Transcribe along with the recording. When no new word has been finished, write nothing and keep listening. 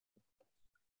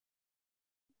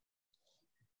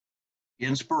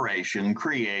inspiration,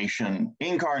 creation,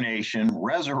 incarnation,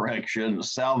 resurrection,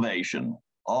 salvation,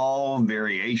 all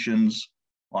variations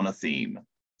on a theme.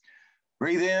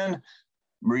 Breathe in,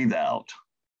 breathe out.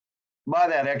 By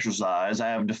that exercise, I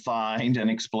have defined and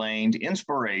explained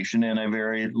inspiration in a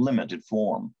very limited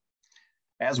form.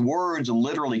 As words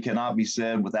literally cannot be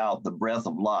said without the breath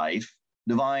of life,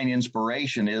 divine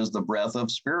inspiration is the breath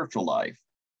of spiritual life.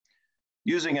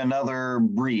 Using another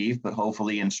brief but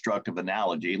hopefully instructive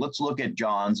analogy, let's look at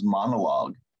John's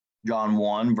monologue. John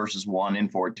 1, verses 1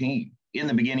 and 14. In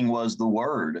the beginning was the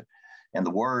Word, and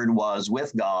the Word was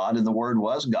with God, and the Word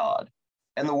was God.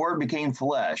 And the Word became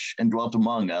flesh and dwelt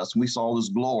among us. We saw his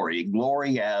glory,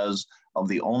 glory as of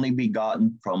the only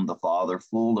begotten from the Father,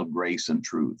 full of grace and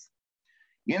truth.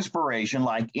 Inspiration,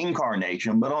 like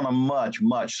incarnation, but on a much,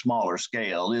 much smaller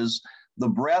scale, is the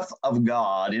breath of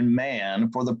God in man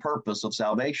for the purpose of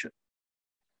salvation.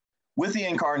 With the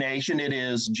incarnation, it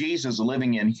is Jesus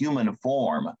living in human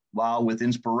form, while with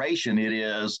inspiration, it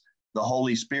is the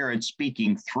Holy Spirit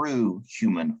speaking through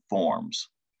human forms.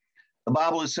 The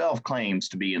Bible itself claims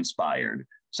to be inspired.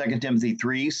 2 Timothy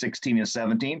 3, 16 and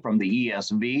 17 from the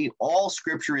ESV, all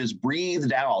scripture is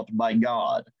breathed out by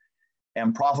God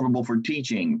and profitable for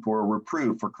teaching, for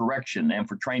reproof, for correction, and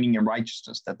for training in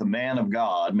righteousness, that the man of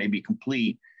God may be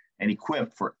complete and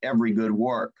equipped for every good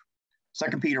work.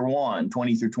 2 Peter 1,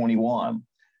 20 through 21.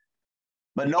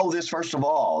 But know this, first of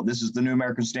all, this is the New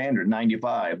American Standard,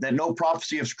 95, that no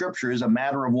prophecy of Scripture is a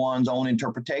matter of one's own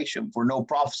interpretation, for no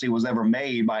prophecy was ever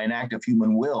made by an act of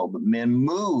human will, but men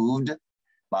moved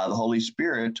by the Holy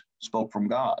Spirit spoke from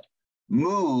God.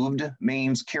 Moved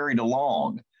means carried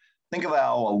along. Think of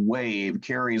how a wave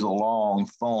carries along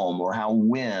foam, or how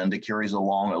wind carries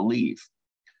along a leaf.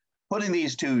 Putting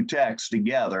these two texts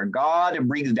together, God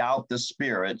breathed out the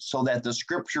Spirit so that the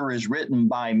Scripture is written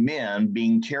by men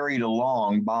being carried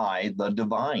along by the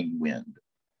divine wind.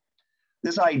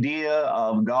 This idea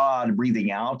of God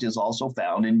breathing out is also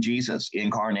found in Jesus,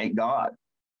 incarnate God.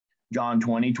 John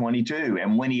 20, 22.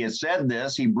 And when he had said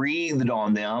this, he breathed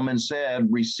on them and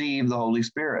said, receive the Holy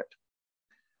Spirit.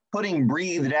 Putting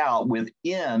breathed out with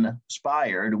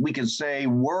inspired, we could say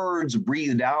words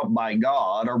breathed out by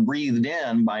God are breathed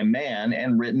in by man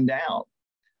and written down.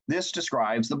 This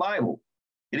describes the Bible.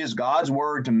 It is God's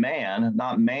word to man,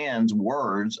 not man's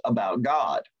words about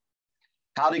God.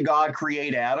 How did God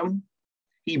create Adam?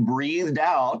 He breathed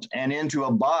out and into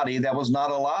a body that was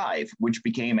not alive, which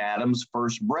became Adam's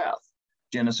first breath.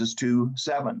 Genesis 2,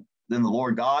 7. Then the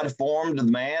Lord God formed the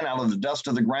man out of the dust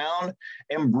of the ground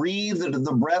and breathed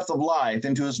the breath of life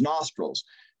into his nostrils.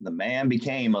 The man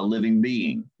became a living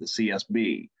being, the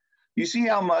CSB. You see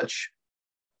how much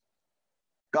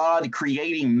God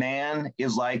creating man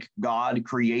is like God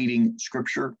creating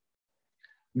Scripture?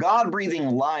 God breathing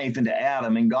life into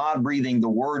Adam and God breathing the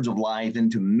words of life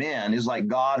into men is like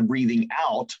God breathing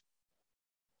out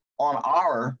on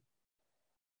our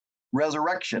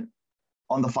resurrection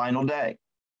on the final day.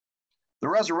 The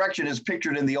resurrection is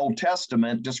pictured in the Old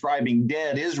Testament describing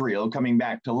dead Israel coming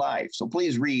back to life. So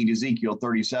please read Ezekiel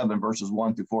 37, verses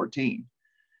 1 through 14.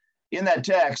 In that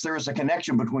text, there is a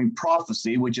connection between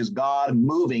prophecy, which is God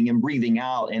moving and breathing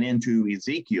out and into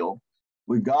Ezekiel,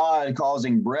 with God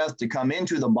causing breath to come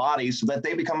into the body so that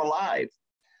they become alive.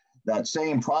 That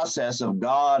same process of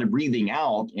God breathing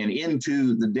out and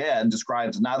into the dead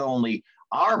describes not only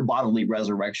our bodily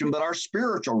resurrection, but our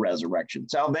spiritual resurrection,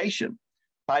 salvation.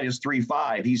 Titus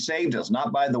 3:5, he saved us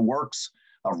not by the works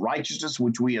of righteousness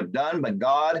which we have done, but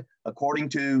God, according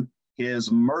to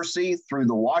his mercy, through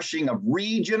the washing of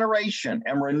regeneration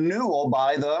and renewal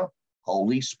by the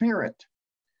Holy Spirit.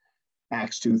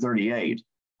 Acts 2:38,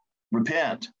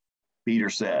 repent, Peter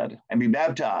said, and be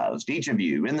baptized, each of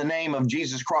you, in the name of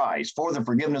Jesus Christ for the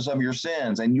forgiveness of your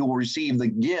sins, and you will receive the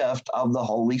gift of the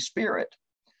Holy Spirit.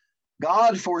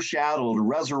 God foreshadowed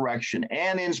resurrection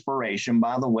and inspiration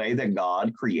by the way that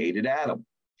God created Adam.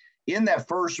 In that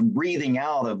first breathing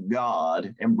out of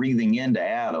God and breathing into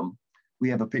Adam, we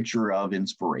have a picture of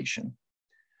inspiration.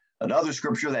 Another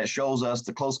scripture that shows us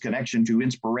the close connection to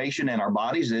inspiration in our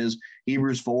bodies is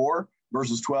Hebrews 4,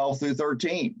 verses 12 through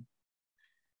 13.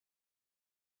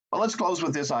 But let's close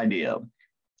with this idea.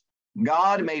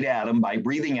 God made Adam by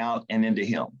breathing out and into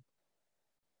him.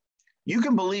 You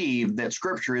can believe that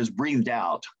Scripture is breathed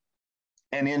out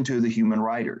and into the human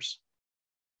writers.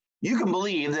 You can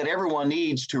believe that everyone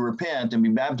needs to repent and be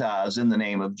baptized in the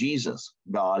name of Jesus,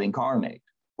 God incarnate,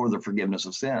 for the forgiveness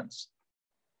of sins.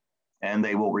 And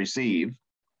they will receive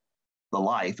the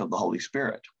life of the Holy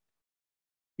Spirit.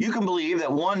 You can believe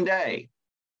that one day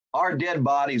our dead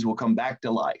bodies will come back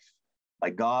to life by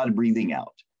God breathing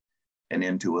out and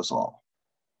into us all.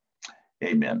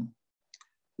 Amen.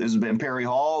 This has been Perry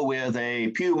Hall with a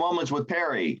Pew Moments with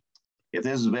Perry. If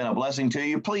this has been a blessing to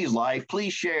you, please like,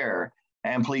 please share,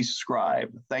 and please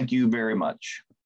subscribe. Thank you very much.